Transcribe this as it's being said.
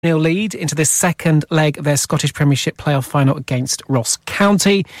0 lead into this second leg of their Scottish Premiership playoff final against Ross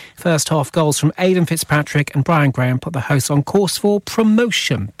County. First half goals from Aidan Fitzpatrick and Brian Graham put the hosts on course for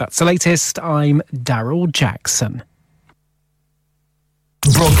promotion. That's the latest. I'm Daryl Jackson.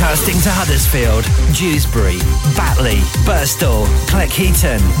 Broadcasting to Huddersfield, Dewsbury, Batley, Birstall,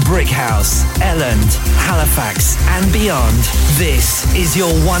 Cleckheaton, Brickhouse, Elland, Halifax and beyond. This is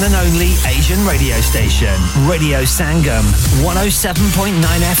your one and only Asian radio station. Radio Sangam, 107.9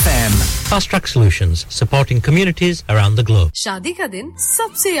 FM. Fast Track Solutions, supporting communities around the globe. शादी का दिन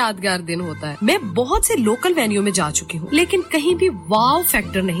सबसे यादगार दिन होता है. मैं बहुत से लोकल वेन्यू में जा चुकी हूँ, लेकिन कहीं भी वाव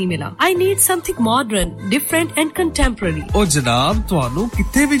फैक्टर नहीं मिला. I need something modern, different and contemporary. ओ जनाब, तुहानू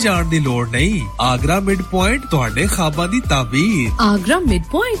किथे भी जाण दी लोड़ नहीं. आगरा मिड पॉइंट तुहाडे ख्वाबां दी ताबीर. Agra mid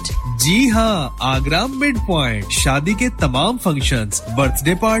point? जी हाँ, आगरा मिड पॉइंट. शादी के तमाम functions,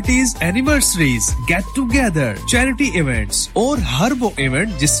 birthday parties, anniversaries, get together, charity events और हर वो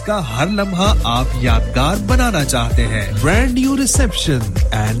इवेंट जिसका हर लम्हा आप यादगार बनाना चाहते हैं. ब्रांड न्यू रिसेप्शन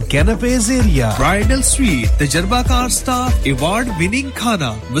एंड कैनपेज एरिया, ब्राइडल स्वीट, तजर्बाकार स्टाफ, अवार्ड विनिंग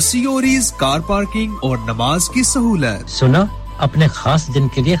खाना, वसीओरीज, कार पार्किंग और नमाज की सहूलत. सुना? अपने खास दिन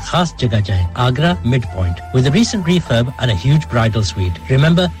के लिए खास जगह जाएं. Agra Midpoint with a recent refurb and a huge bridal suite.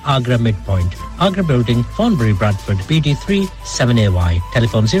 Remember Agra Midpoint, Agra Building, Thornbury, Bradford, BD3 7AY.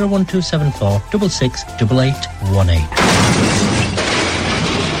 Telephone 01274 66 8818.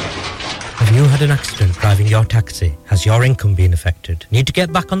 Have you had an accident driving your taxi? Has your income been affected? Need to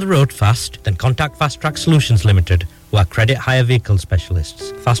get back on the road fast? Then contact Fast Track Solutions Limited, who are credit hire vehicle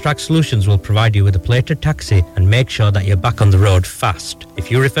specialists. Fast Track Solutions will provide you with a plated taxi and make sure that you're back on the road fast. If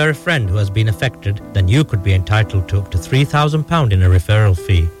you refer a friend who has been affected, then you could be entitled to up to £3,000 in a referral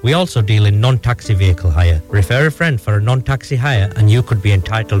fee. We also deal in non-taxi vehicle hire. Refer a friend for a non-taxi hire and you could be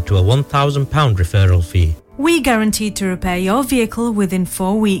entitled to a £1,000 referral fee. We guarantee to repair your vehicle within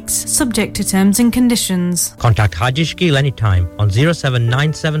 4 weeks, subject to terms and conditions. Contact Haji Shkil anytime on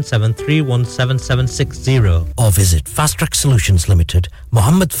 07977317760 or visit Fast Track Solutions Limited,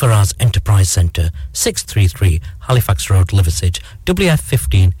 Mohammed Faraz Enterprise Centre, 633 Halifax Road, Liversedge,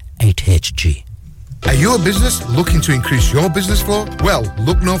 WF15 8HG. Are you a business looking to increase your business flow? Well,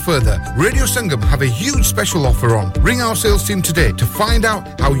 look no further. Radio Sangam have a huge special offer on. Ring our sales team today to find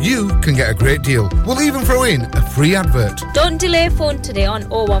out how you can get a great deal. We'll even throw in a free advert. Don't delay, phone today on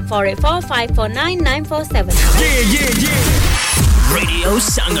 01484 549 947. Yeah. Radio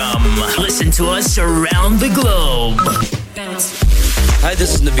Sangam. Listen to us around the globe. Hi,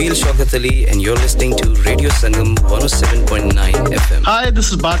 this is Nabil Shaukat Ali and you're listening to Radio Sangam 107.9 FM. Hi,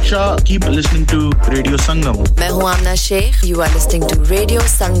 this is Baksha. Keep listening to Radio Sangam. मैं हूँ आमना Sheikh. You are listening to Radio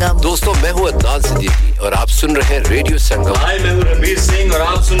Sangam. दोस्तों, मैं हूँ अदनान सिद्दीकी और आप सुन रहे हैं Radio Sangam. Hi, मैं हूँ रणबीर सिंह और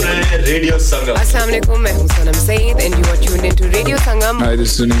आप सुन रहे हैं Radio Sangam. अस्सलाम वालेकुम, मैं हूँ सनम Saeed and you are tuned into Radio Sangam. Hi, this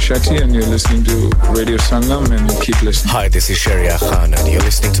is Sunil Shetty and you're listening to Radio Sangam and keep listening. Hi, this is Sharia Khan and you're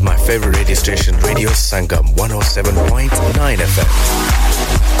listening to my favorite radio station, Radio Sangam 107.9 FM.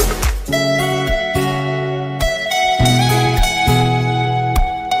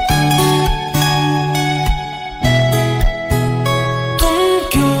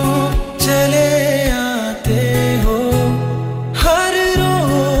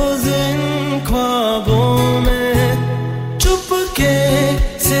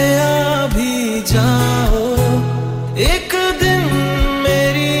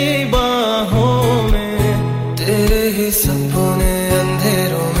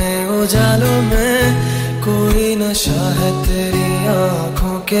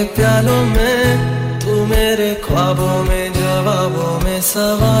 के प्यालों में तू मेरे ख्वाबों में जवाबों में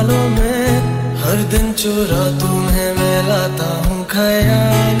सवालों में हर दिन चुरा तुम्हें मैं लाता हूँ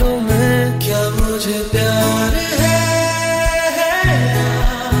ख्यालों में क्या मुझे प्यार है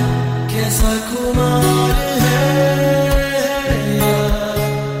कैसा खुमार है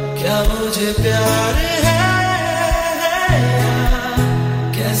क्या मुझे प्यार है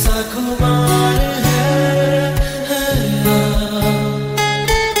कैसा खुमार है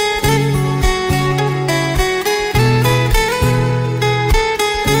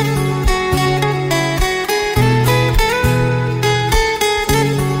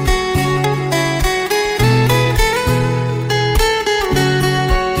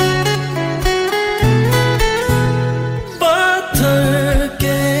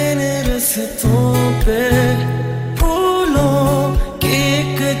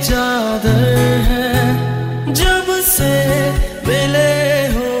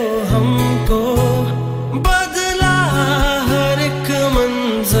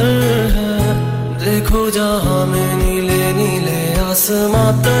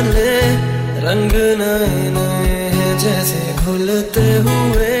रंग नए नए हैं जैसे घुलते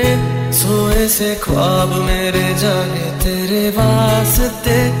हुए सपने से ख्वाब मेरे जागे तेरे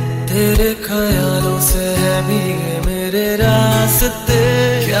वास्ते तेरे ख्यालों से है भीगे मेरे रास्ते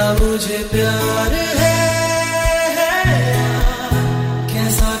क्या मुझे प्यार है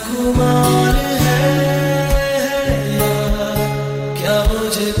कैसा खुमार है क्या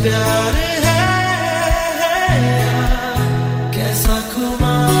मुझे प्यार है कैसा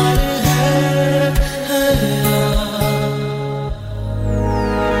खुमार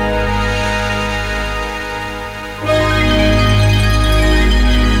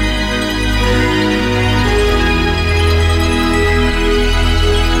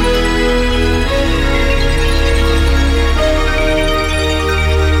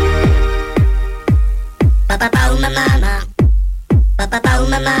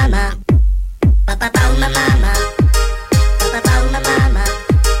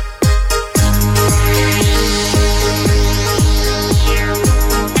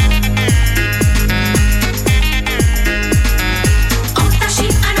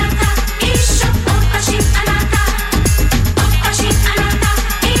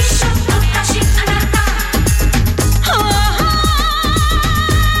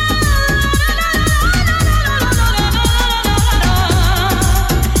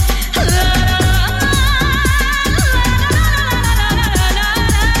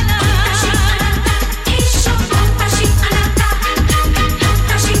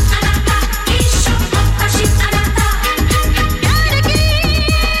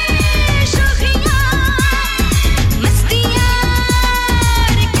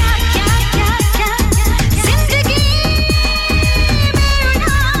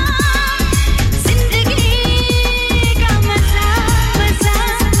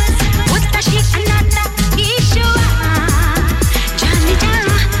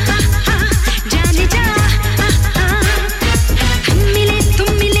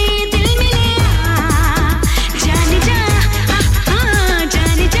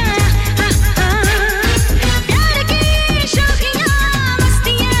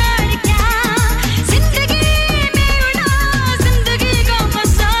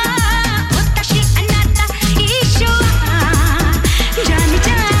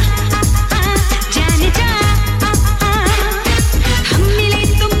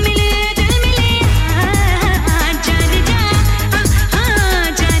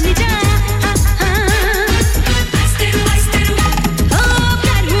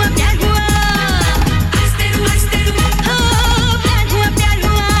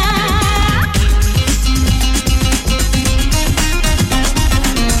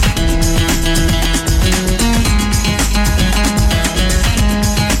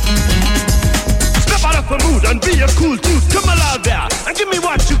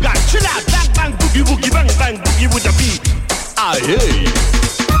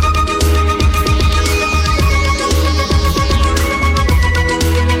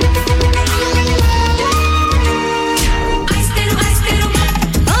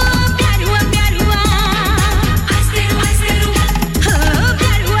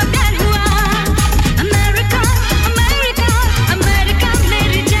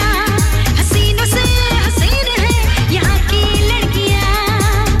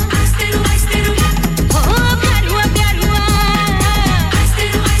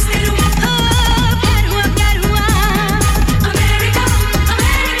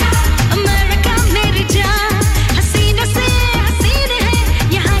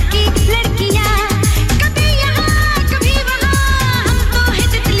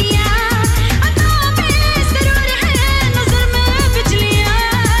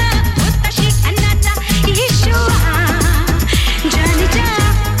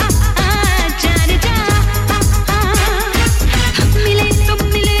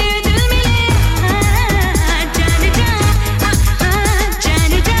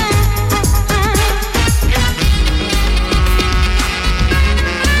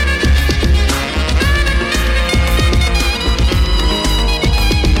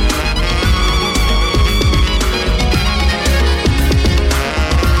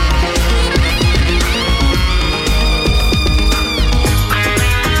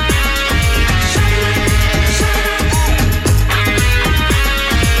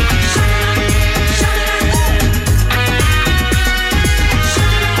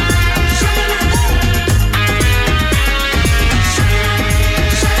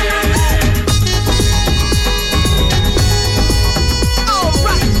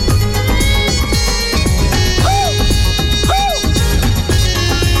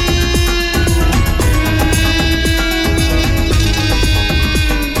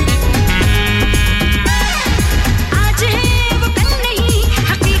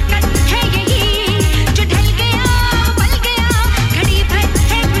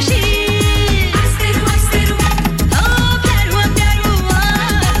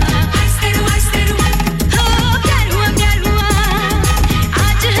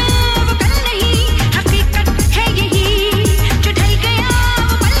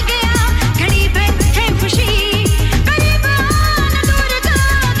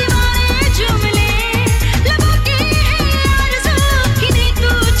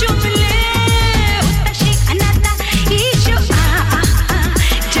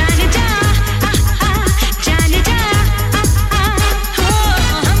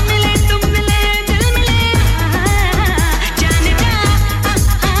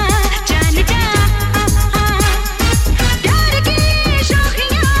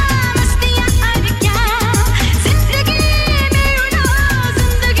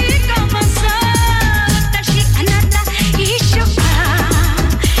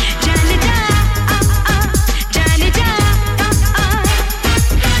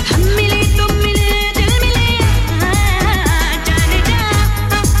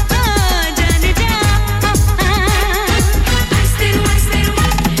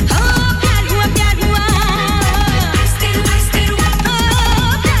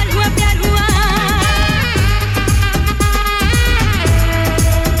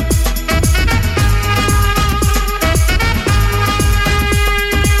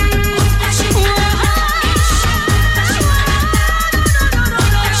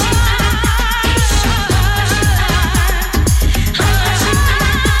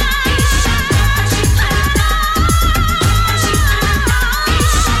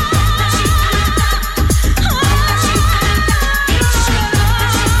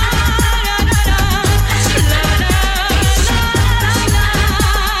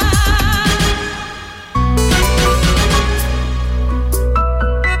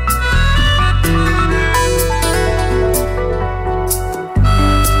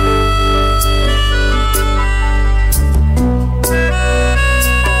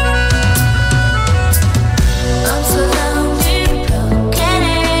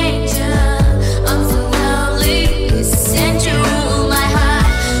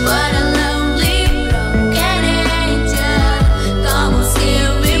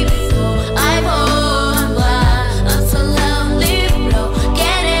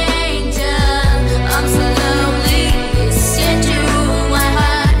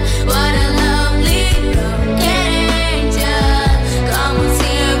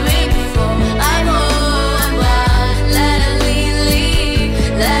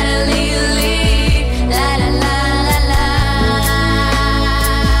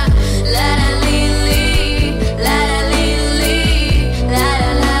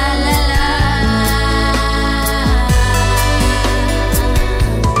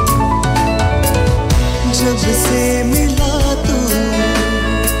जब से मिला तू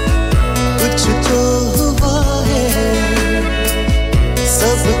कुछ तो हुआ है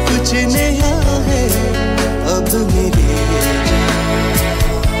सब कुछ नया है अब मेरी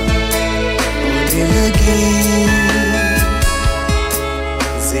होने लगी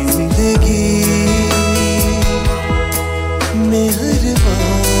जिंदगी में हर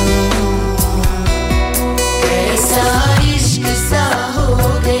बार कैसा इश्क सा हो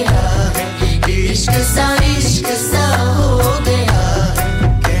गया है इश्क सा हो गया है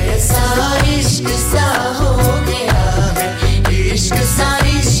कैसा इश्क सा हो गया है इश्क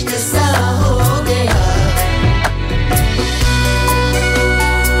सा हो गया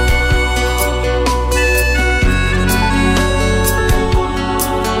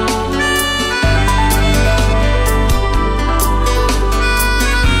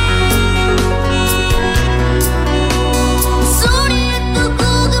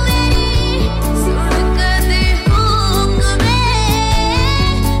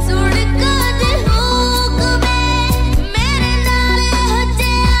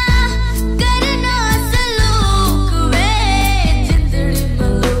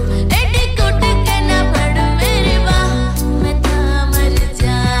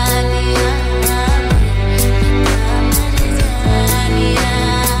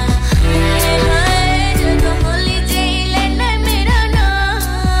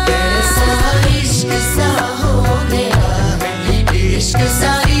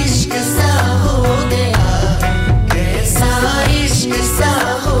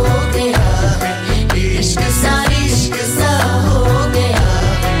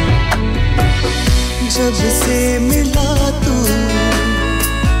जब से मिला तू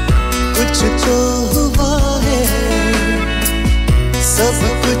कुछ तो हुआ है सब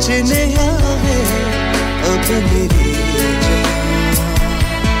कुछ नया है अब मेरी जान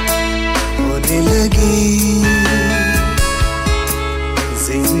होने लगी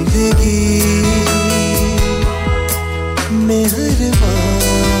जिंदगी में हर बार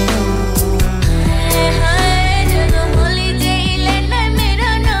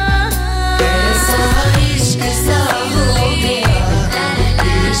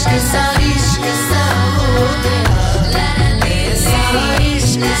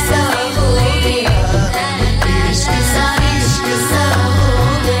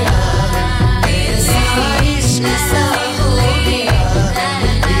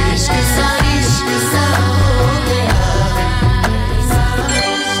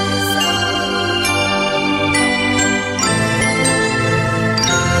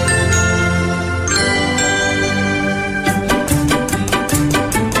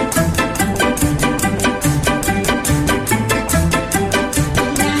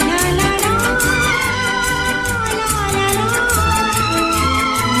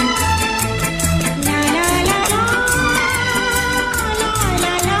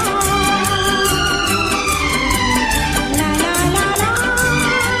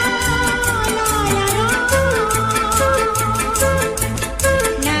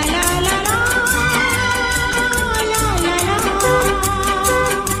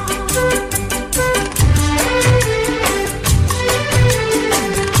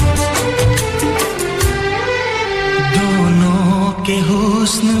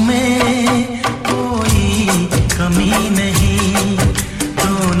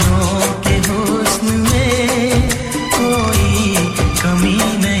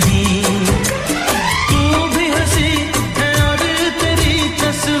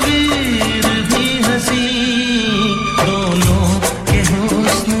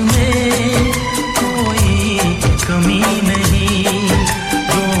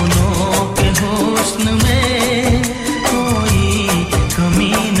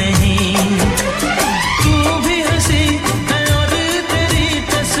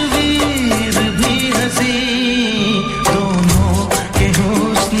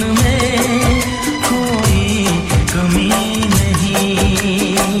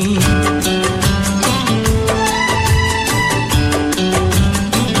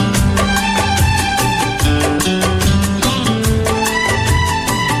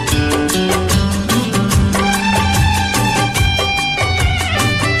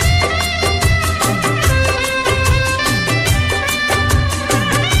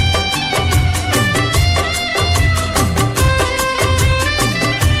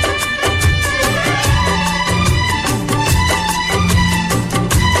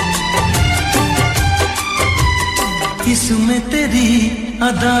इसमें तेरी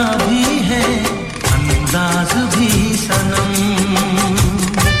अदा भी है अंदाज भी सनम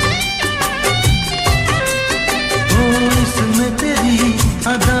ओ इसमें तेरी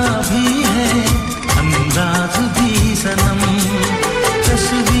अदा भी है अंदाज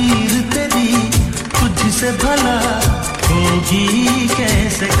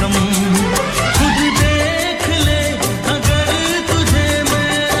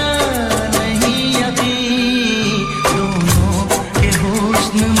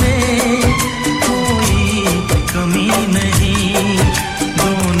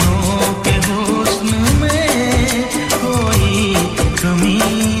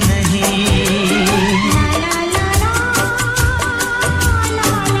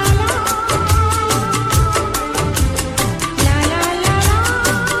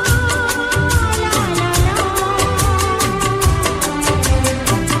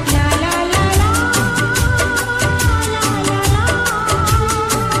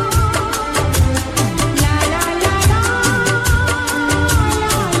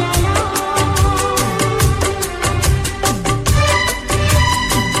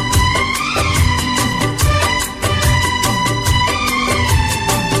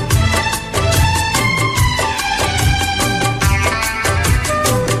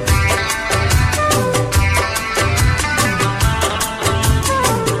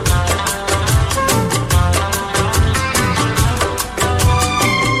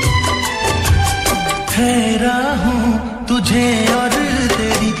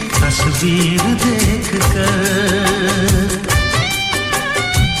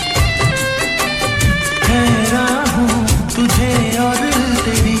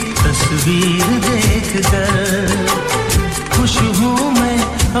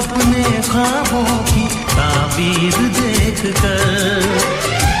ख्वाबों की ताबीर देखकर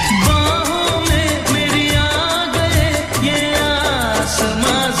बाहों में मेरी आ गए ये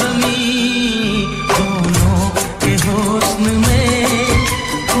आसमां ज़मीं दोनों के हुस्न में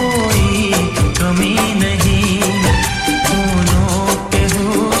कोई कमी नहीं दोनों के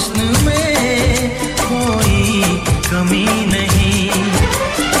हुस्न में कोई कमी नहीं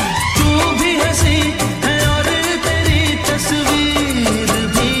तू भी हंसी है और तेरी तस्वीर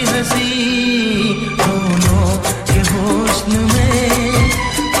भी हंसी दोनों के हुस्न में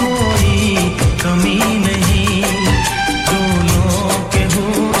कोई कमी नहीं दोनों के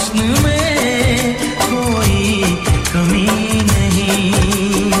हुस्न में कोई कमी नहीं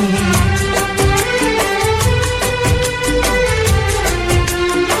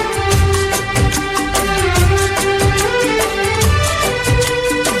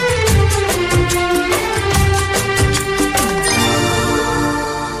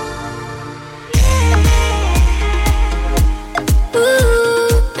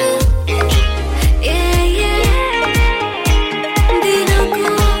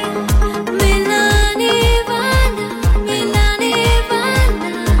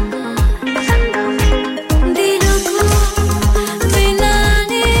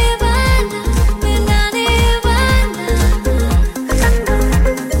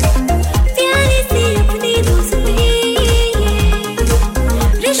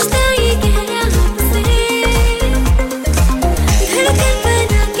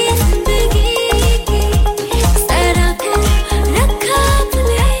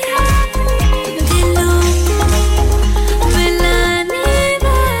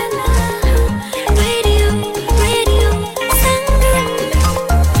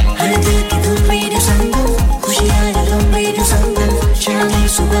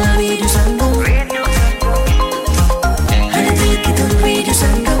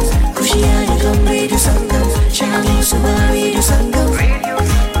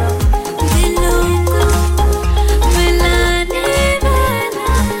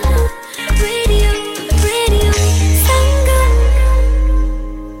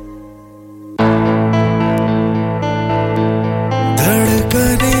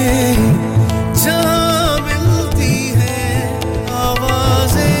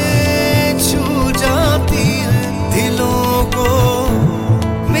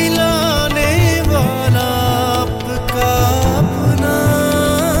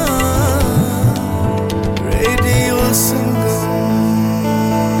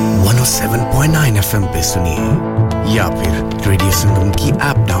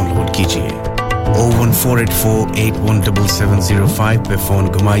पे फोन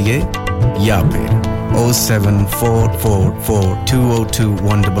घुमाइए या फिर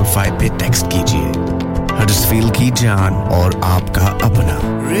 07444202155 पे टेक्स्ट कीजिए हडर्सफील्ड की जान और आपका अपना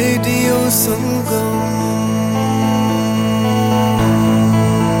रेडियो संगम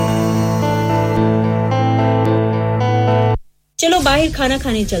चलो बाहर खाना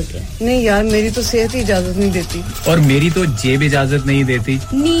खाने चलते हैं नहीं यार मेरी तो सेहत ही इजाजत नहीं देती और मेरी तो जेब इजाजत नहीं देती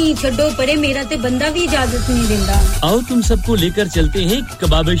नी छोड़ो परे मेरा ते बंदा भी इजाजत नहीं देता आओ तुम सबको लेकर चलते हैं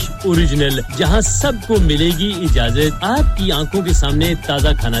कबाबिश ओरिजिनल जहां सबको मिलेगी इजाजत आपकी आंखों के सामने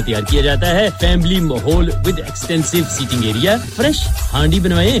ताजा खाना तैयार किया जाता है फैमिली माहौल with extensive seating area fresh हांडी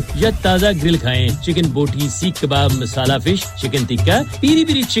बनवाएं या ताजा ग्रिल खाएं chicken boti seekh kebab masala fish chicken tikka peri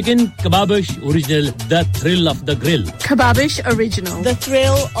peri chicken Kababish original the thrill of the grill Kababish Original. The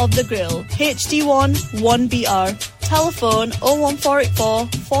thrill of the grill. HD1 1BR. Telephone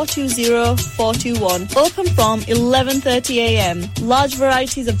 01484 420 421. Open from 11:30 a.m. Large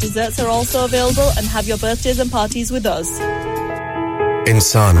varieties of desserts are also available and have your birthdays and parties with us.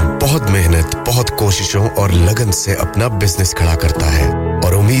 इंसान बहुत मेहनत, बहुत कोशिशों और लगन से अपना business खड़ा करता है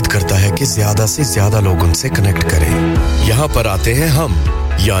और उम्मीद करता है कि ज्यादा से ज्यादा लोग उनसे कनेक्ट करें। यहाँ पर आते हैं हम,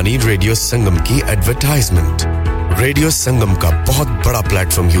 यानी रेडियो संगम की एडवर्टाइजमेंट। रेडियो संगम का बहुत बड़ा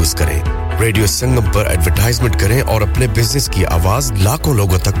प्लेटफॉर्म यूज करें। रेडियो संगम पर एडवर्टाइजमेंट करें और अपने बिजनेस की आवाज लाखों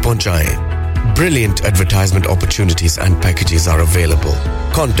लोगों तक पहुंचाएं। Brilliant advertisement opportunities and packages are available.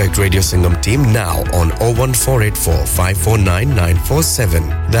 Contact Radio Sangam team now on 01484 549 947.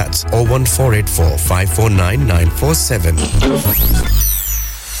 That's 01484 549 947.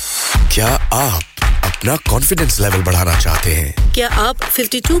 क्या आप अपना कॉन्फिडेंस लेवल बढ़ाना चाहते हैं? क्या आप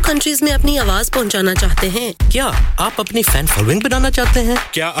 52 कंट्रीज में अपनी आवाज पहुंचाना चाहते हैं? क्या आप अपनी फैन फॉलोइंग बनाना चाहते हैं?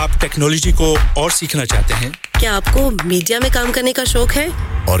 क्या आप टेक्नोलॉजी को और सीखना चाहते हैं? क्या आपको मीडिया में काम करने का शौक है?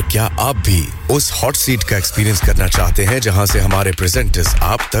 और क्या आप भी उस हॉट सीट का एक्सपीरियंस करना चाहते हैं जहां से हमारे प्रेजेंटर्स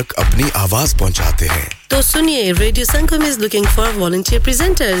आप तक अपनी आवाज पहुंचाते हैं? तो सुनिए, radio Sangam is looking for volunteer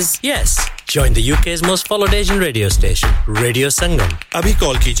presenters. Yes. Join the UK's most followed Asian radio station, Radio Sangam. Abhi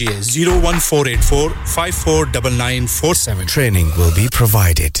call kijiye 01484549947. Training will be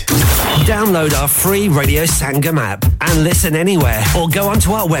provided. Download our free Radio Sangam app and listen anywhere or go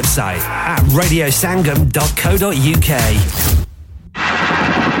onto our website at radiosangam.co.uk.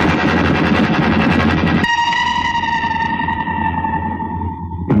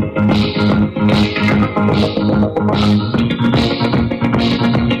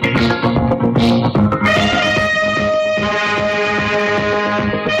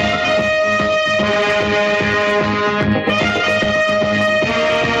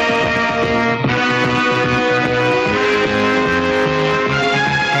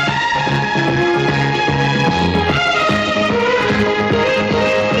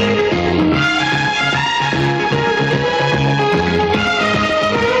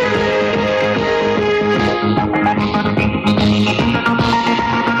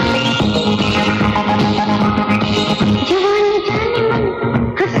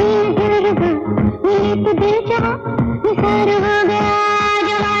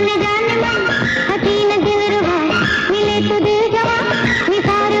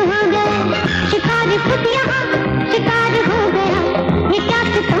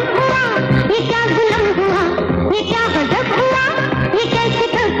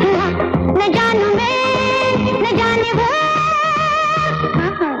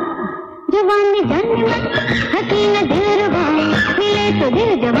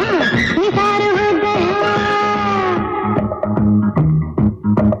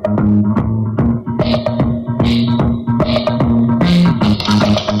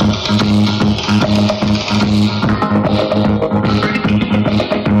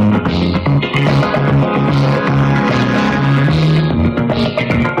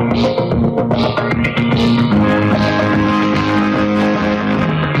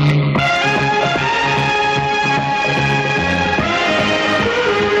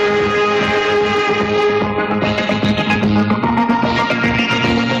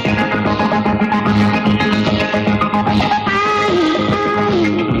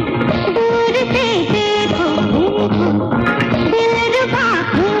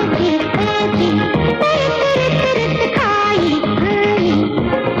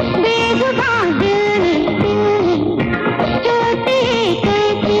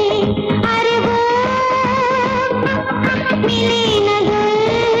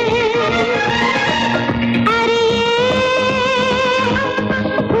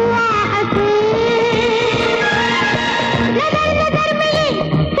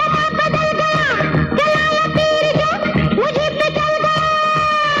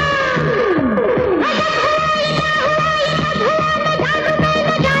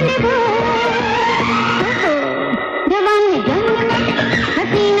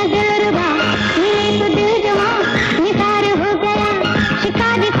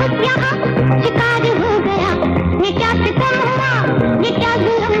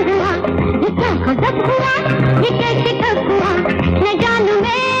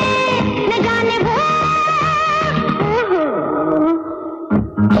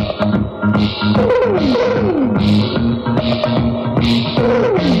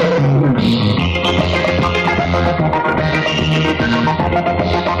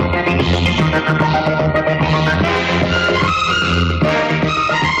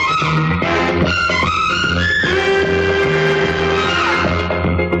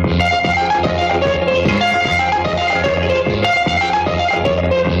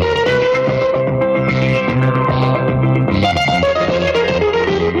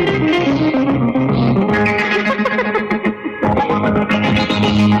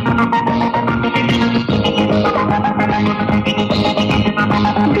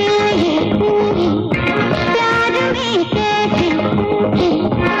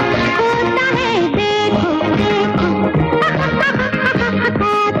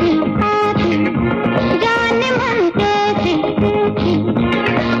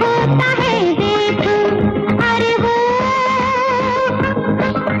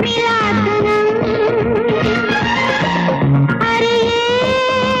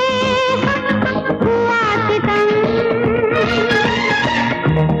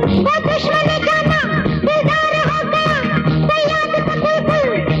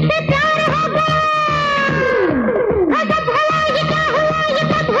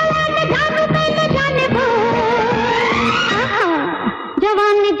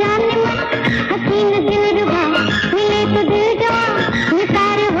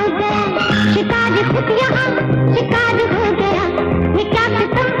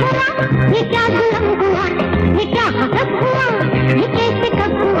 ये क्या गजब हुआ ये कैसे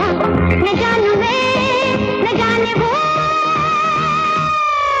कब हुआ न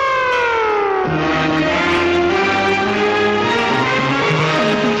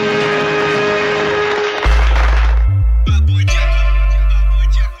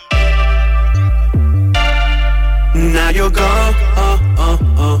Now you're gone,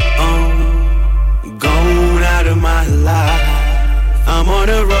 gone out of my life. I'm on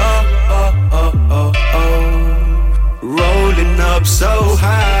a roll, rolling up so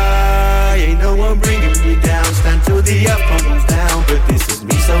high. Ain't no one bringing me down. Stand till the earth crumbles down. But this is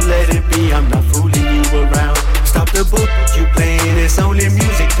me, so let it be. I'm not fooling you around. Stop the book you playing. It's only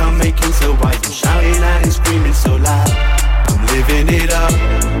music I'm making. So why you shouting out and screaming so loud? I'm living it up,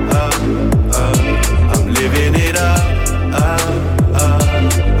 I'm living it up,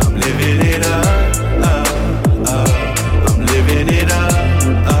 I'm living it up, I'm living it up,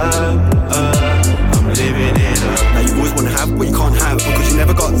 I'm living it up. Now you always wanna have what you can't have because you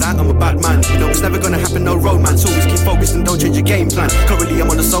never got that. I'm a bad man. You know it's never gonna happen. No romance. Always keep focused and don't change your game plan. Currently I'm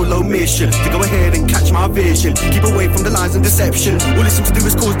on a solo mission to go ahead and catch my vision. Keep away from the lies and deception. All it seems to do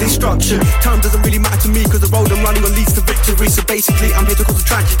is cause destruction. Time doesn't really matter to me because the road I'm running on leads to victory. So basically I'm here to cause a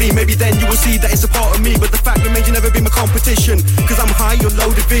tragedy. Maybe then you will see that it's a part of me. But the fact remains you never be my competition. Cause I'm high, you're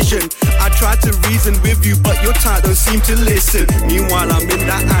low division. I try to reason with you but your type don't seem to listen. Meanwhile I'm in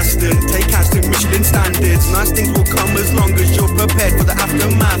that Aston. Take Aston Michelin standards. Nice things will come as long as you're prepared for the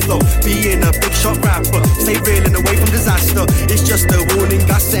aftermath of being a big shot rapper. Stay real and away from disaster. It's just a warning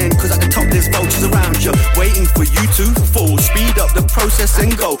I send. Cause at the top there's vultures around you waiting for you to fall. Speed up the process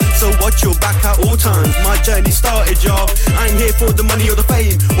and go. So watch your back at all times. My journey started, y'all. I ain't here for the money or the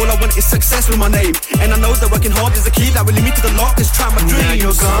fame. All I want is success with my name. And I know that working hard is the key that will lead me to the lock. Let's try my dreams. Now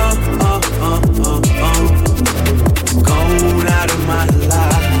you're gone, gone out of my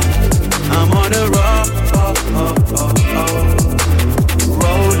life. I'm on a roll,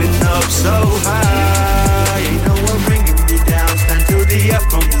 rolling up so high. Ain't no one bringing me down. Stand till the earth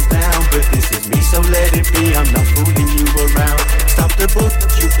crumbles down. But this is me, so let it be. I'm not fooling you around. Stop the book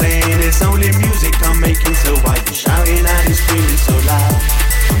you playing. It's only music I'm making. So why you shouting and screaming so loud?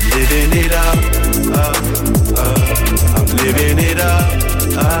 I'm living it up, I'm living it up,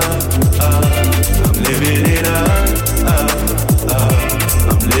 I'm living it up,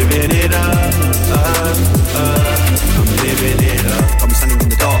 I'm living it up, I'm living it up. I'm standing in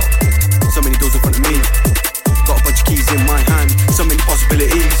the dark, so many doors in front of me. Got a bunch of keys in my hand, so many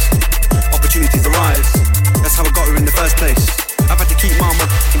possibilities. Opportunities arise, that's how I got here in the first place. I've had to keep my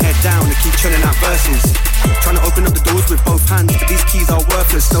motherfucking head down and keep churning out verses. Trying to open up the doors with both hands, but these keys are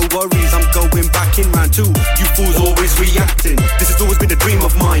worthless. No worries, I'm going back in round two. You fools always reacting. This has always been a dream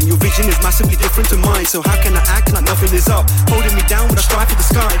of mine. Your vision is massively different to mine. So how can I act like nothing is up? Holding me down when I strive for the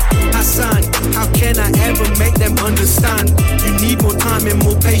sky. Hassan, how can I ever make them understand? You need more time and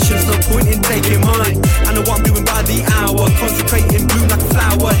more patience. No point in taking mine. I know what I'm doing by the hour. Concentrating, bloom like a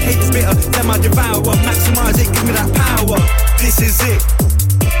flower. Hate is bitter, then I devour. Maximize it, give me that power. This is it,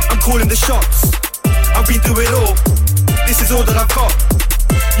 I'm calling the shots. I've been through it all, this is all that I've got.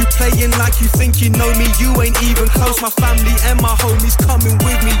 You playing like you think you know me, you ain't even close. My family and my homies coming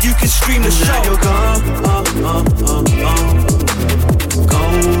with me, you can stream the show. Now you're gone,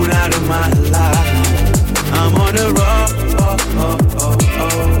 gone out of my life. I'm on a roll,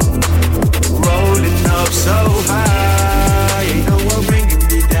 rolling up so high. Ain't no one bringing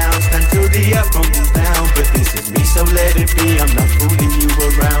me down, stand till the earth crumbles down. But this is me, so let it be, I'm not fooling you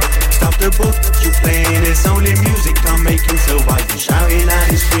around. Stop the book you playing, it's only music I'm making. So why you shouting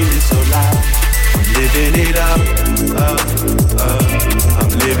and screaming so loud? I'm living it up, I'm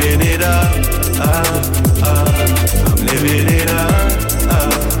living it up, I'm living it up,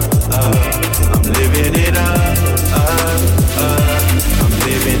 I'm living it up, I'm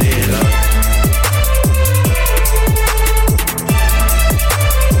living it up.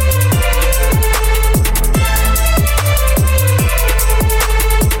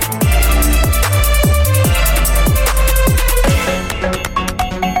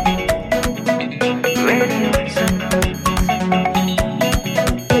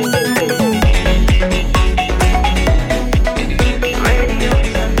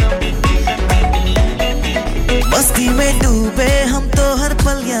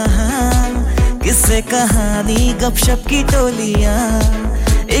 कहानी गपशप की टोलियां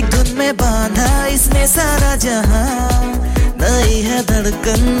एक धुन में बांधा इसने सारा जहां नई है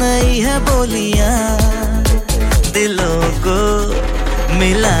धड़कन नई है बोलियां दिलों को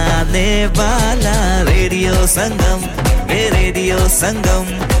मिलाने वाला रेडियो संगम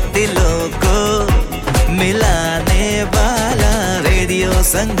दिलों को मिलाने वाला रेडियो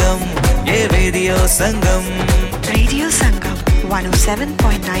संगम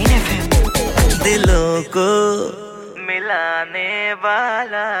 107.9 FM दिलों को मिलाने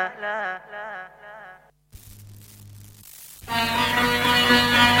वाला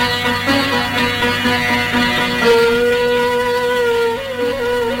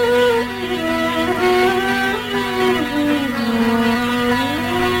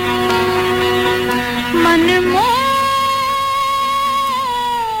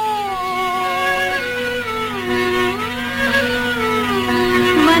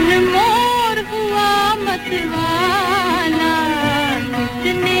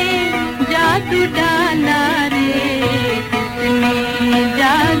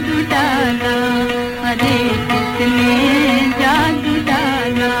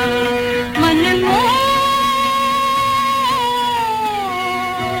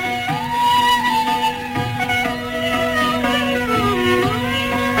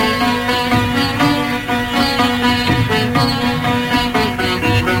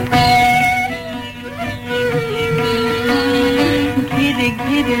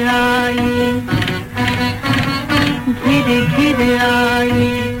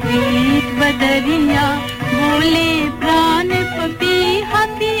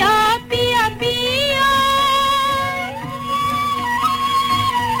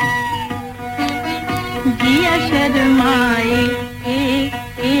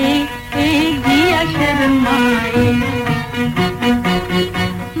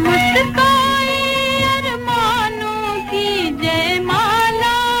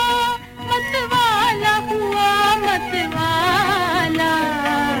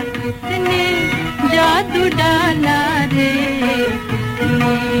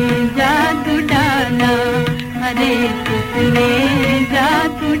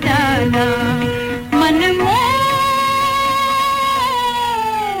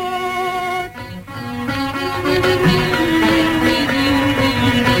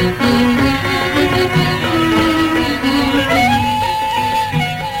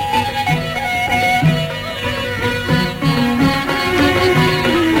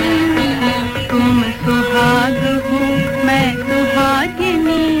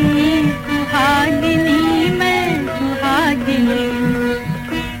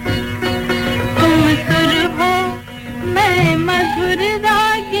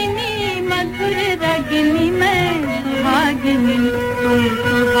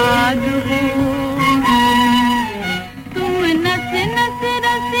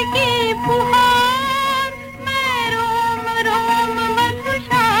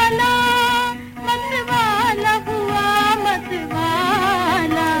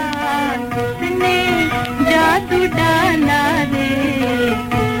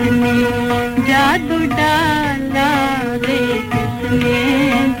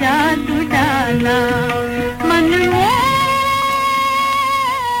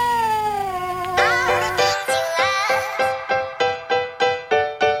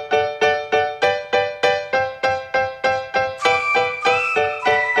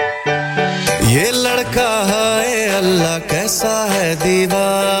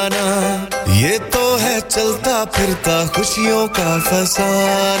खुशियों का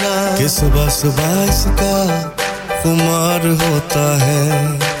फसाना कि सुबह सुबह इसका खुमार होता है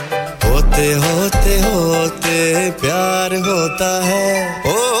होते होते होते प्यार होता है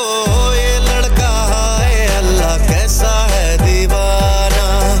ओ ये लड़का है अल्लाह कैसा है दीवाना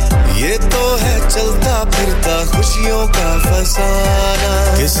ये तो है चलता फिरता खुशियों का फसाना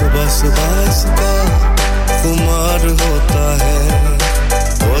कि सुबह सुबह इसका खुमार होता है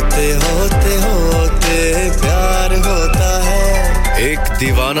होते होते होते प्यार होता है एक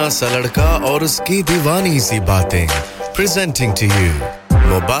दीवाना सा लड़का और उसकी दीवानी सी बातें presenting to you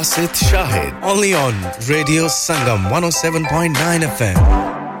Mubasit Shahid only on Radio Sangam 107.9 FM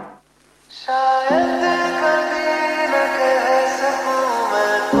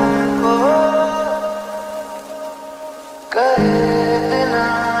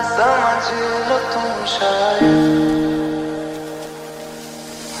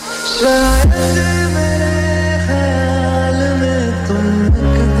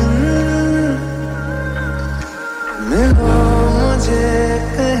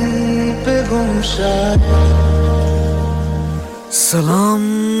Salam,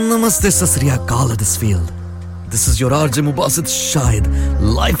 namaste, sasriya kal, Huddersfield. This is your RJ Mubasit Shahid,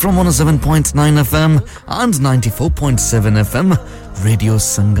 live from 107.9 FM and 94.7 FM, Radio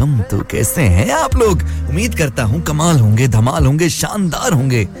Sangam. तो कैसे हैं आप लोग? उम्मीद करता हूँ कमाल होंगे, धमाल होंगे, शानदार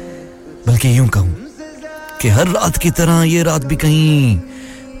होंगे. बल्कि यूं कहूँ कि हर रात की तरह ये रात भी कहीं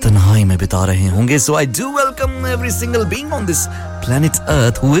तन्हाई में बिता रहे होंगे. So I do welcome every single being on this planet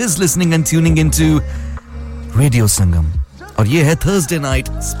Earth who is listening and tuning into Radio Sangam. और ये है Thursday night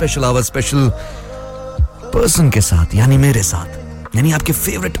special hour special person के साथ, यानी मेरे साथ, यानी आपके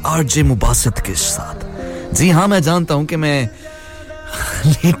फेवरेट आरजे मुबासित के साथ। जी हाँ, मैं जानता हूं कि मैं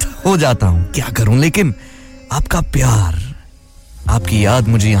लेट हो जाता हूं, क्या करूं, लेकिन आपका प्यार, आपकी याद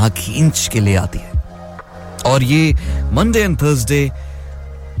मुझे यहां खींच के ले आती है। और ये Monday and Thursday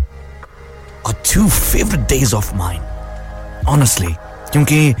are two favorite days of mine, honestly,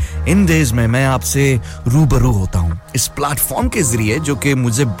 क्योंकि इन डेज में मैं आपसे रूबरू होता हूं इस प्लेटफॉर्म के जरिए, जो कि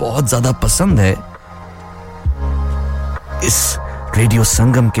मुझे बहुत ज्यादा पसंद है। इस रेडियो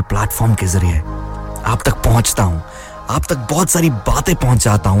संगम के प्लेटफॉर्म के जरिए आप तक पहुंचता हूं, आप तक बहुत सारी बातें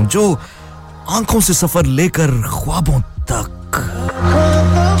पहुंचाता हूं, जो आंखों से सफर लेकर ख्वाबों तक।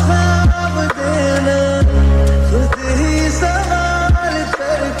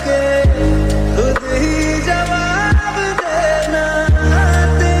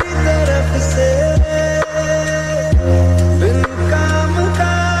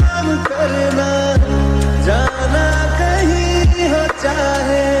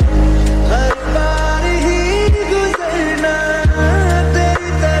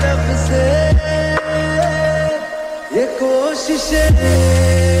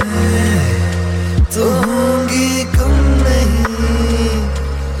 तो होंगी कम नहीं,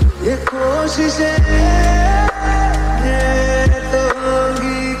 ये कोशिशें तो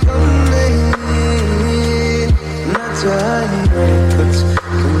होंगी कम नहीं, न चाहिए कुछ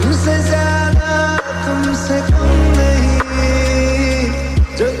तुमसे ज्यादा, तुमसे कम नहीं,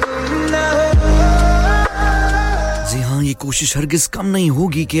 जो तुम ना हो। जी हाँ, ये कोशिश हरगिज कम नहीं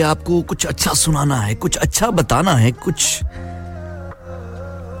होगी कि आपको कुछ अच्छा सुनाना है, कुछ अच्छा बताना है, कुछ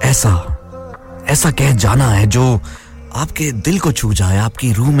ऐसा कह जाना है जो आपके दिल को छू जाए,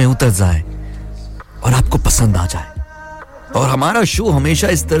 आपकी रूह में उतर जाए और आपको पसंद आ जाए। और हमारा शो हमेशा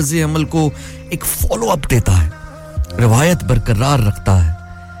इस तर्ज़े अमल को एक फॉलो अप देता है, रवायत बरकरार रखता है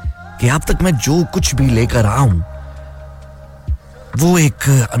कि आप तक मैं जो कुछ भी लेकर आऊं वो एक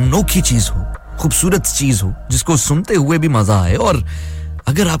अनोखी चीज हो, खूबसूरत चीज हो, जिसको सुनते हुए भी मजा आए। और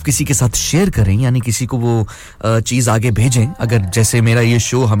अगर आप किसी के साथ शेयर करें, यानी किसी को वो चीज आगे भेजें, अगर जैसे मेरा ये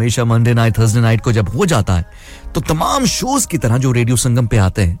शो हमेशा मंडे नाइट थर्सडे नाइट को जब हो जाता है, तो तमाम शोज की तरह जो रेडियो संगम पे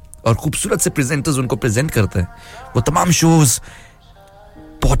आते हैं और खूबसूरत से प्रेजेंटर्स उनको प्रेजेंट करते हैं, वो तमाम शोज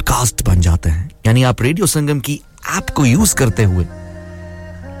पॉडकास्ट बन जाते हैं। यानी आप रेडियो संगम की ऐप को यूज करते हुए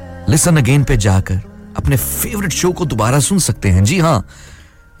लिसन अगेन पे जाकर अपने फेवरेट शो को दोबारा सुन सकते हैं। जी हाँ,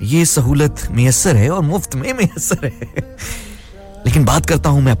 ये सहूलत मुयस्सर है और मुफ्त में मुयस्सर है। लेकिन बात करता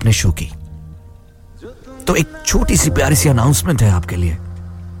हूं मैं अपने शो की, तो एक छोटी सी प्यारी सी अनाउंसमेंट है आपके लिए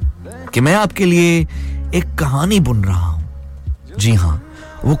कि मैं आपके लिए एक कहानी बुन रहा हूं। जी हां,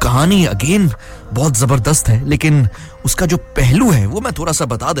 वो कहानी अगेन बहुत जबरदस्त है, लेकिन उसका जो पहलू है वो मैं थोड़ा सा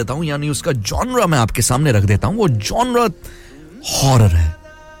बता देता हूं, यानी उसका जॉनरा मैं आपके सामने रख देता हूं। वो जॉनरा हॉरर है,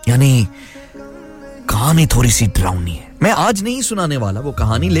 यानी कहानी थोड़ी सी डरावनी है। मैं आज नहीं सुनाने वाला वो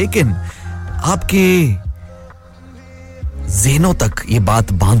कहानी, लेकिन आपके ज़हनों तक ये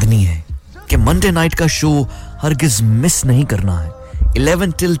बात बांधनी है कि मंडे नाइट का शो हरगिज मिस नहीं करना है।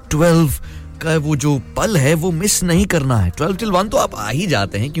 11 till 12 का वो जो पल है वो मिस नहीं करना है। 12 till 1 तो आप आ ही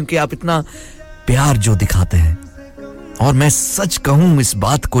जाते हैं, क्योंकि आप इतना प्यार जो दिखाते हैं। और मैं सच कहूं इस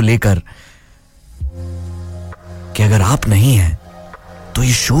बात को लेकर कि अगर आप नहीं हैं तो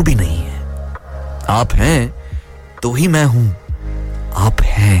ये शो भी नहीं है। आप हैं तो ही मैं हूं, आप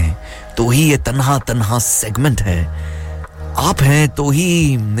हैं तो ही ये तन्हा तन्हा सेगमेंट है, आप हैं तो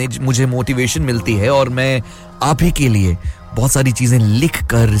ही मुझे मोटिवेशन मिलती है और मैं आप ही के लिए बहुत सारी चीजें लिख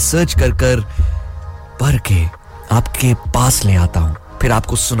कर, रिसर्च कर कर, पढ़ के आपके पास ले आता हूं, फिर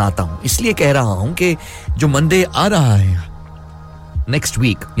आपको सुनाता हूं। इसलिए कह रहा हूं कि जो मंडे आ रहा है नेक्स्ट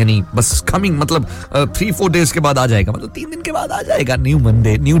वीक, यानी बस कमिंग, मतलब 3-4 डेज के बाद आ जाएगा, मतलब 3 दिन के बाद आ जाएगा, न्यू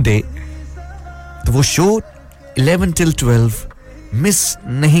मंडे न्यू डे। तो वो शो 11 till 12 मिस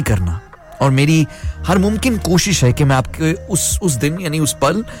नहीं करना। और मेरी हर मुमकिन कोशिश है कि मैं आपके उस दिन, यानी उस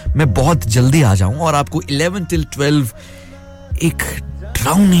पल में बहुत जल्दी आ जाऊं और आपको 11 till 12 एक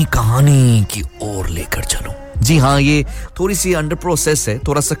डरावनी कहानी की ओर लेकर चलूं। जी हाँ, ये थोड़ी सी अंडर प्रोसेस है,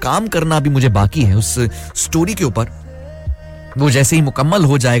 थोड़ा सा काम करना भी मुझे बाकी है उस स्टोरी के ऊपर। वो जैसे ही मुकम्मल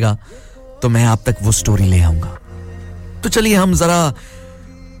हो जाएगा तो मैं आप तक वो स्टोरी ले आऊंगा। तो चलिए हम जरा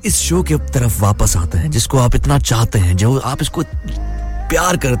इस शो के तरफ वापस आते हैं, जिसको आप इतना चाहते हैं, जो आप इसको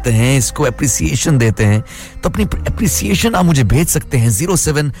प्यार करते हैं, इसको एप्रिसिएशन देते हैं। तो अपनी एप्रिसिएशन आप मुझे भेज सकते हैं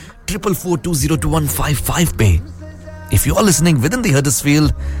 0744202155 पे। If you are listening with in the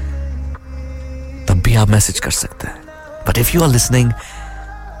Huddersfield, तब भी आप मैसेज कर सकते हैं। But if you are listening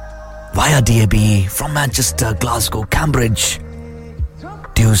via DAB from Manchester, Glasgow, Cambridge,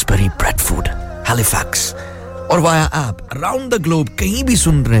 Dewsbury, Bradford, Halifax और via app around the globe कहीं भी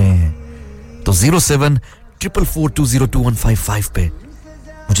सुन रहे हैं, तो 4442021555 पे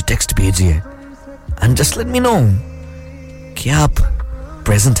मुझे टेक्स्ट भेजिए and just let me know कि आप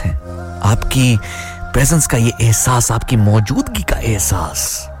प्रेजेंट हैं आपकी प्रेजेंस का ये एहसास आपकी मौजूदगी का एहसास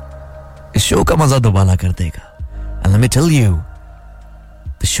इस शो का मजा दोबारा कर देगा and let me tell you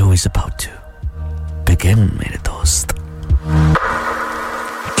the show is about to begin मेरे दोस्त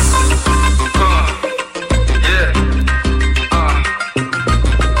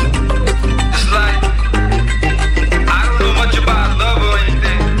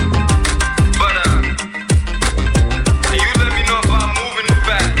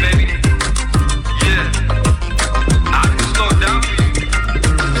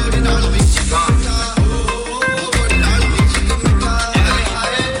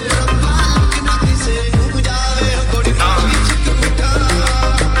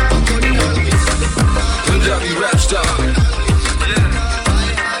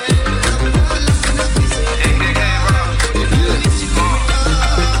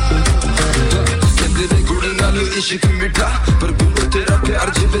इश्क मीठा पर बिनो तेरा प्यार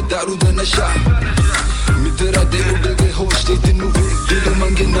जिवे दारू दा नशा मैं तेरा दिल उड़ गए होश ते तेनू वेख दिल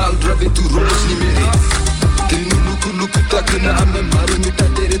मंगे नाल रवे तू रोज नी मेरे तेनू लुक लुक तक ना मैं मारे मिटा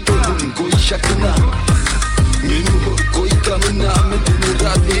तेरे तो कोई शक ना मैनू हो कोई कम ना मैं दिन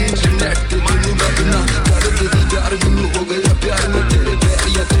रात इंटरनेट ते तेनू लगना कर दे दीदार मैनू हो गया प्यार मैं तेरे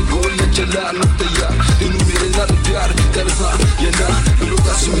पैरियां ते गोलियां चलाने तैयार तेनू मेरे नाल प्यार करना या ना मैनू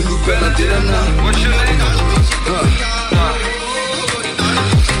दस मैनू पहला तेरा नाम What's your name?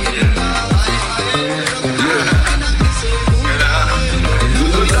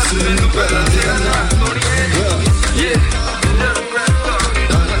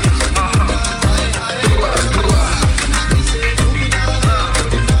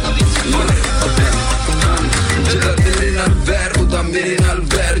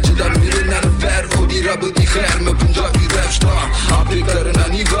 रब दी खैर मैं पंजाबी रैप स्टार आपे करना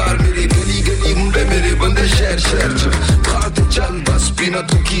नहीं वार मेरे गली गली मुंडे मेरे बंदे शहर शहर च बाहर ते चल बस बिना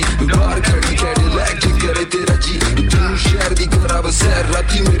तू की बाहर खड़ी कैडे लैग जी करे तेरा जी तेनू शहर दी करा बसैर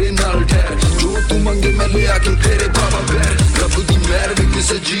राती मेरे नाल ठहर जो तू मंगे मैं ले आके तेरे बाबा पैर रब दी मेहर भी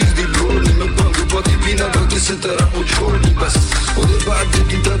किसे चीज दी लोड़ नहीं मैं भंग पौधी पीना वो किसी तरह वो छोड़ दी बस ओदे बाद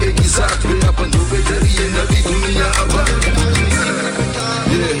जितनी दबेगी साथ में अपन दो बेहतरी नवी दुनिया आबाद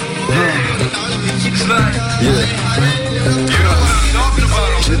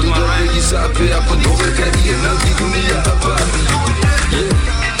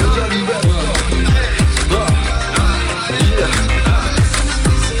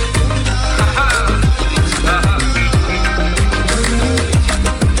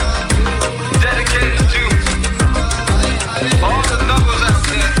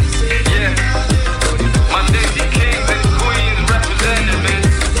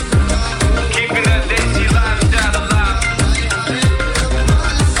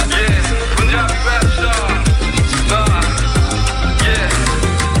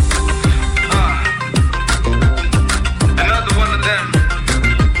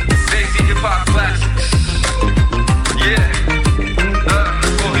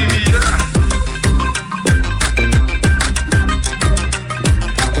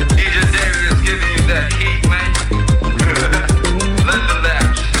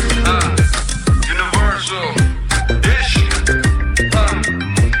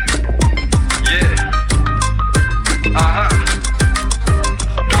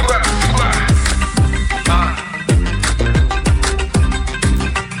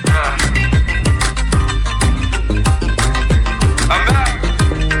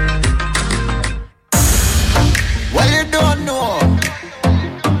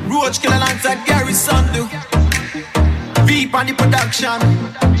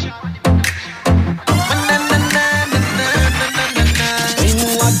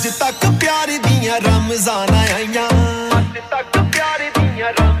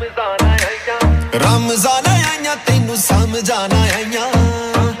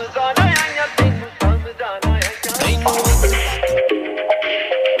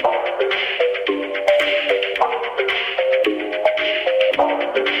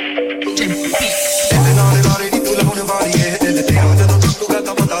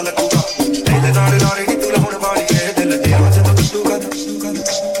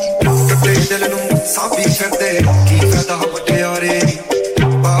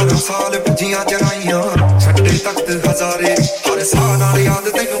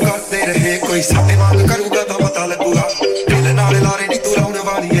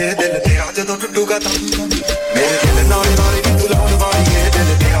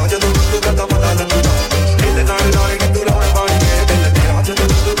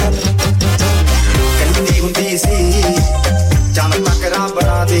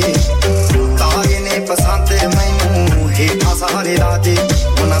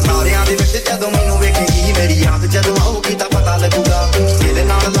ਦੇ ਵਿੱਚ ਜਦੋਂ ਮੈਨੂੰ ਵੇਖੇਗੀ ਮੇਰੀ ਯਾਦ ਜਦੋਂ ਆਊਗੀ ਤਾਂ ਪਤਾ ਲੱਗੂਗਾ ਇਹਦੇ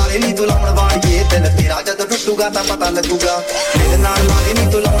ਨਾਲ ਲਾਲੇ ਨਹੀਂ ਤੂੰ ਲਾਉਣ ਵਾਲੀਏ ਦਿਲ ਤੇਰਾ ਜਦੋਂ ਟੁੱਟੂਗਾ ਤਾਂ ਪਤਾ ਲੱਗੂਗਾ ਇਹਦੇ ਨਾਲ ਲਾਲੇ ਨਹੀਂ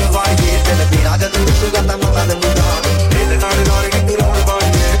ਤੂੰ ਲਾਉਣ ਵਾਲੀਏ ਦਿਲ ਤੇਰਾ ਜਦੋਂ ਟੁੱਟੂਗਾ ਤਾਂ ਪਤਾ ਲੱਗੂਗਾ ਇਹਦੇ ਨਾਲ ਲਾਲੇ ਨਹੀਂ ਤੂੰ ਲਾਉਣ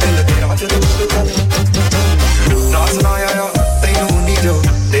ਵਾਲੀਏ ਦਿਲ ਤੇਰਾ ਜਦੋਂ ਟੁੱਟੂਗਾ ਨਾ ਸੁਣਾਇਆ ਤੈਨੂੰ ਨਹੀਂ ਜੋ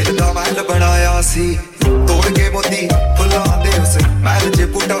ਦਿਲ ਦਾ ਮਹਿਲ ਬਣਾਇਆ ਸੀ ਤੋੜ ਕੇ ਮੋਤੀ ਫੁੱਲਾਂ ਦੇ ਉਸ ਮਹਿਲ 'ਚ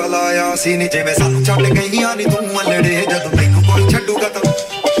ਬੂਟਾ ਲਾਇਆ ਸੀ ਨੀ ਜਿਵੇਂ ਸਾਨੂੰ ਛੱਡ ਗਈਆਂ ਨੀ ਤੂੰ ਅਲੜੇ ਜਦੋਂ ਤੈਨੂੰ ਕੋਈ ਛੱਡੂਗਾ ਤਾਂ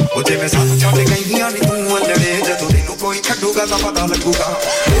ਉਹ ਜਿਵੇਂ ਸਾਨੂੰ ਛੱਡ ਗਈਆਂ ਨੀ ਤੂੰ ਅਲੜੇ ਜਦੋਂ ਤੈਨੂੰ ਕੋਈ ਛੱਡੂਗਾ ਤਾਂ ਪਤਾ ਲੱਗੂਗਾ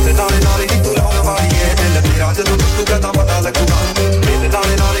ਇਹਦੇ ਨਾਲੇ ਨਾਲੇ ਹੀ ਤੂੰ ਲਾਉਣ ਵਾਲੀ ਏ ਦਿਲ ਤੇਰਾ ਜਦੋਂ ਟੁੱਟੂਗਾ ਤਾਂ ਪਤਾ ਲੱਗੂਗਾ ਇਹਦੇ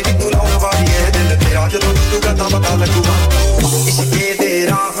ਨਾਲੇ ਨਾਲੇ ਹੀ ਤੂੰ ਲਾਉਣ ਵਾਲੀ ਏ ਦਿਲ ਤੇਰਾ ਜਦੋਂ ਟੁੱਟੂਗਾ ਤਾਂ ਪਤਾ ਲੱਗੂਗਾ ਇਸ਼ਕੇ ਦੇ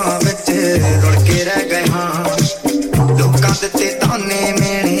ਰਾਹਾਂ ਵਿੱਚ ਰੁੜ ਕੇ ਰਹਿ ਗਏ ਹਾਂ ਲੋਕਾਂ ਦਿੱਤੇ ਤਾਨੇ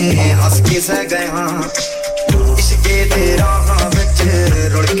ਮੇਣੇ ਹੱਸ ਕੇ ਸਹਿ ਗਏ ਹਾਂ ਇਸ਼ਕੇ ਦੇ ਰਾਹਾਂ ਵਿੱਚ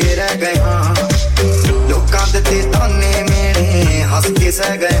ਰੁੜ ਕੇ ਰਹਿ ਗਏ ਹਾਂ ਲੋਕਾਂ ਦਿੱਤੇ ਤਾਨੇ ਮੇਣੇ ਹੱਸ ਕੇ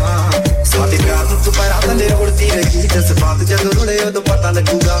ਸਹਿ ਗਏ ਹਾਂ ਸਾਡੇ ਪਿਆਰ ਨੂੰ ਦੁਬਾਰਾ ਥੱਲੇ ਰੁੜਦੀ ਰਹੀ ਜਜ਼ਬਾਤ ਜਦੋਂ ਰੁੜੇ ਉਦੋਂ ਪਤਾ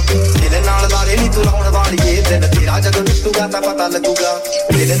ਲੱਗੂਗਾ ਇਹਦੇ ਨਾਲ ਲਾਰੇ ਨਹੀਂ ਤੂੰ ਲਾਉਣ ਵਾਲੀ ਏ ਦਿਲ ਤੇਰਾ ਜਦੋਂ ਟੁੱਟੂਗਾ ਤਾਂ ਪਤਾ ਲੱਗੂਗਾ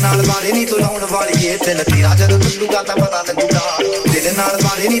ਇਹਦੇ ਨਾਲ ਲਾਰੇ ਨਹੀਂ ਤੂੰ ਲਾਉਣ ਵਾਲੀ ਏ ਦਿਲ ਤੇਰਾ ਜਦੋਂ ਟੁੱਟੂਗਾ ਤਾਂ ਪਤਾ ਲੱਗੂਗਾ ਇਹਦੇ ਨਾਲ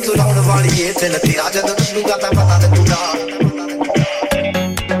ਲਾਰੇ ਨਹੀਂ ਤੂੰ ਲਾਉਣ ਵਾਲੀ ਏ ਦਿਲ ਤੇਰਾ ਜਦੋਂ ਟੁੱਟੂਗਾ ਤਾਂ ਪਤਾ ਲੱਗੂਗਾ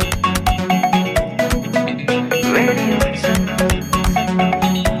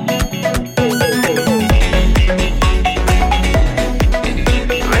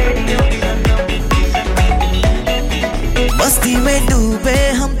मस्ती में डूबे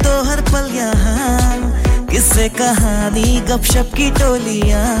हम तो हर पल यहाँ किस्से कहानी गपशप की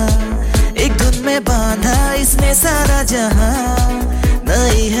टोलियाँ एक धुन में बांधा इसने सारा जहाँ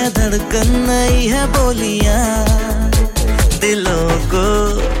नई है धड़कन नई है बोलियाँ दिलों को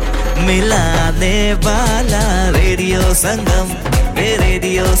मिलाने वाला रेडियो संगम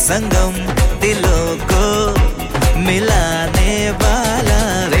दिलों को मिलाने वाला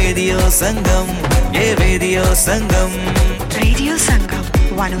रेडियो संगम ये रेडियो संगम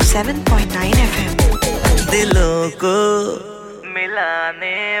 107.9 FM दिलों को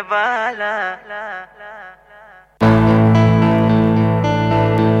मिलाने वाला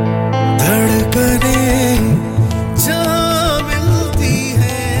धड़कनें जहाँ मिलती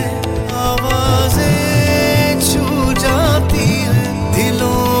हैं आवाजें छू जाती हैं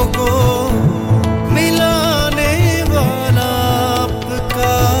दिलों को मिलाने वाला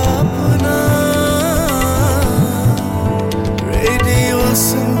आपका अपना radio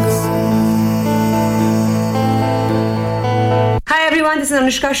Sangam Hi everyone, this is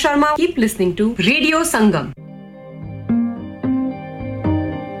Anushka Sharma. Keep listening to Radio Sangam.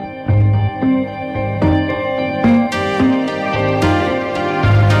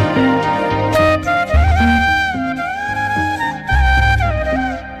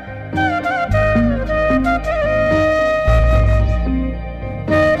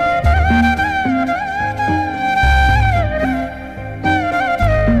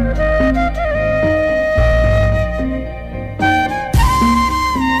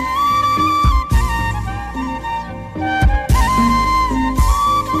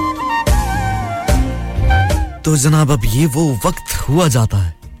 तो जनाब अब ये वो वक्त हुआ जाता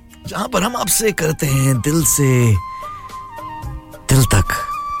है जहां पर हम आपसे करते हैं दिल से दिल तक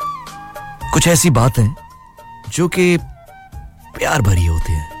कुछ ऐसी बातें जो कि प्यार भरी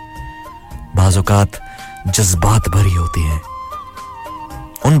होती हैं बाज़ औक़ात जज्बात भरी होती हैं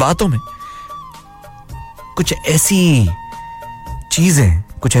उन बातों में कुछ ऐसी चीजें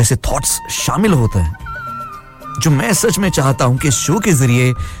कुछ ऐसे थॉट्स शामिल होते हैं जो मैं सच में चाहता हूं कि शो के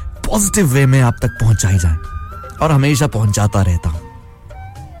जरिए पॉजिटिव वे में आप तक पहुंचाई जाए और हमेशा पहुंचाता रहता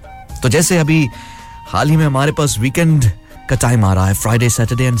हूं तो जैसे अभी हाल ही में हमारे पास वीकेंड का टाइम आ रहा है फ्राइडे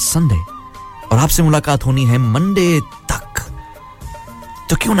सैटरडे एंड संडे और आपसे मुलाकात होनी है मंडे तक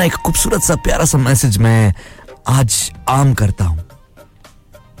तो क्यों ना एक खूबसूरत सा प्यारा सा मैसेज मैं आज आम करता हूं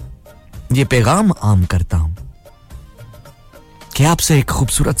ये पैगाम आम करता हूं कि आपसे एक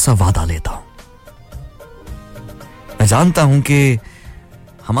खूबसूरत सा वादा लेता हूं मैं जानता हूं कि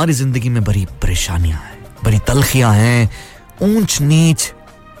हमारी जिंदगी में बड़ी परेशानियां हैं बड़ी तलखियां हैं ऊंच नीच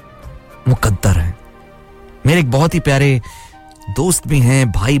मुकद्दर हैं मेरे एक बहुत ही प्यारे दोस्त भी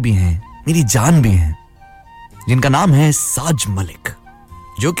हैं भाई भी हैं मेरी जान भी हैं जिनका नाम है साज मलिक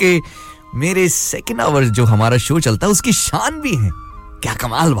जो कि मेरे सेकंड आवर जो हमारा शो चलता है उसकी शान भी है क्या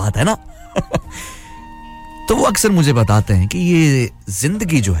कमाल बात है ना तो वो अक्सर मुझे बताते हैं कि ये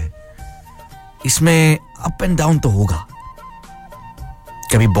जिंदगी जो है इसमें अप एंड डाउन तो होगा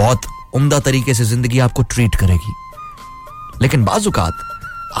कभी बहुत उम्दा तरीके से जिंदगी आपको ट्रीट करेगी लेकिन बाज़-औक़ात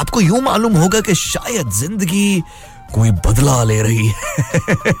आपको यूं मालूम होगा कि शायद जिंदगी कोई बदला ले रही है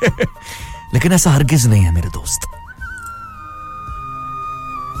लेकिन ऐसा हरगिज नहीं है मेरे दोस्त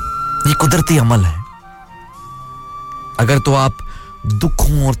ये कुदरती अमल है। अगर तो आप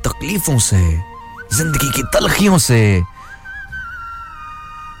दुखों और तकलीफों से, जिंदगी की तलखियों से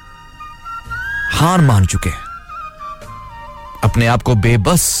हार मान चुके हैं, अपने आप को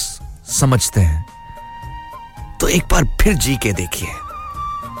बेबस समझते हैं, तो एक बार फिर जी के देखिए।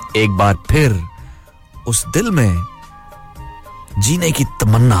 एक बार फिर उस दिल में जीने की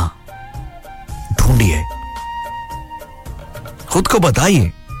तमन्ना ढूंढिए। खुद को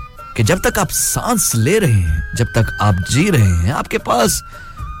बताइए कि जब तक आप सांस ले रहे हैं, जब तक आप जी रहे हैं, आपके पास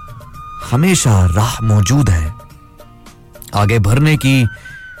हमेशा राह मौजूद है आगे बढ़ने की,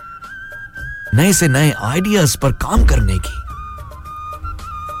 नए से नए आइडियाज पर काम करने की।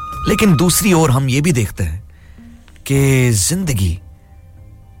 लेकिन दूसरी ओर हम ये भी देखते हैं कि जिंदगी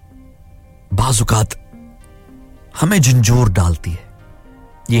बाजुकात हमें झंझोर डालती है।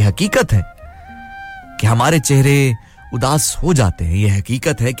 ये हकीकत है कि हमारे चेहरे उदास हो जाते हैं, ये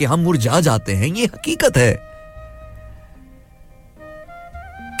हकीकत है कि हम मुरझा जाते हैं, ये हकीकत है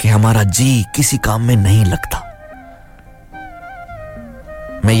कि हमारा जी किसी काम में नहीं लगता।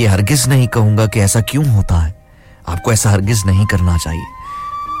 मैं ये हरगिज नहीं कहूंगा कि ऐसा क्यों होता है, आपको ऐसा हरगिज नहीं करना चाहिए।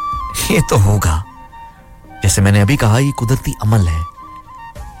 ये तो होगा, जैसे मैंने अभी कहा, ये कुदरती अमल है,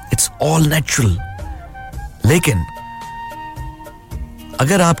 इट्स ऑल नेचुरल। लेकिन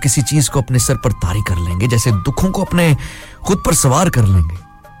अगर आप किसी चीज को अपने सर पर तारी कर लेंगे, जैसे दुखों को अपने खुद पर सवार कर लेंगे,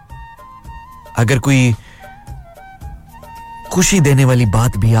 अगर कोई खुशी देने वाली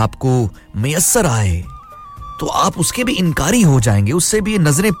बात भी आपको मयस्सर आए तो आप उसके भी इनकारी हो जाएंगे, उससे भी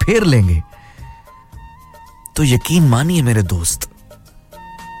नजरें फेर लेंगे, तो यकीन मानिए मेरे दोस्त,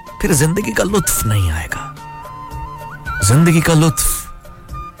 फिर जिंदगी का लुत्फ नहीं आएगा। जिंदगी का लुत्फ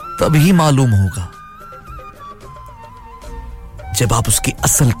तभी मालूम होगा जब आप उसकी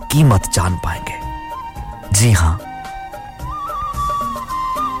असल कीमत जान पाएंगे। जी हां,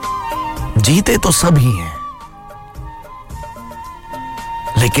 जीते तो सब ही हैं,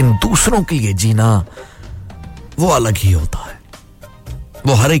 लेकिन दूसरों के लिए जीना वो अलग ही होता है।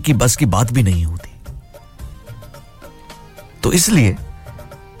 वो हर एक की बस की बात भी नहीं होती। तो इसलिए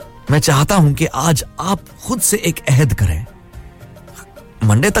मैं चाहता हूं कि आज आप खुद से एक अहद करें।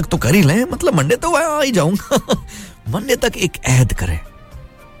 मंडे तक तो कर ही लें, मतलब मंडे तो आ ही जाऊंगा। मंडे तक एक अहद करें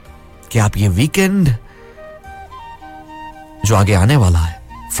कि आप ये वीकेंड जो आगे आने वाला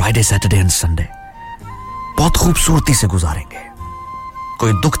है, फ्राइडे, सैटरडे एंड संडे, बहुत खूबसूरती से गुजारेंगे।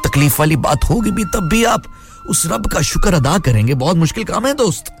 कोई दुख तकलीफ वाली बात होगी भी तब भी आप उस रब का शुक्र अदा करेंगे। बहुत मुश्किल काम है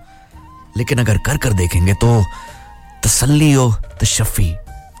दोस्त, लेकिन अगर कर कर देखेंगे तो तसल्ली और तशफ़ी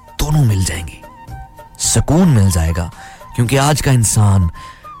दोनों मिल जाएंगी, सुकून मिल जाएगा। क्योंकि आज का इंसान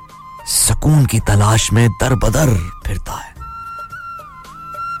सुकून की तलाश में दर बदर फिरता है।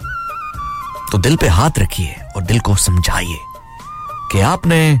 तो दिल पे हाथ रखिए और दिल को समझाइए कि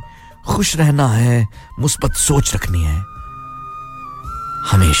आपने खुश रहना है, मुस्बत सोच रखनी है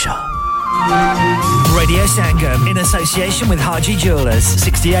हमेशा। Radio Sangam in association with Haji Jewellers,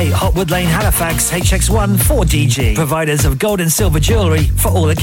 68 Hotwood Lane, Halifax, HX1 4DG. Providers of gold and silver jewellery for all occasions.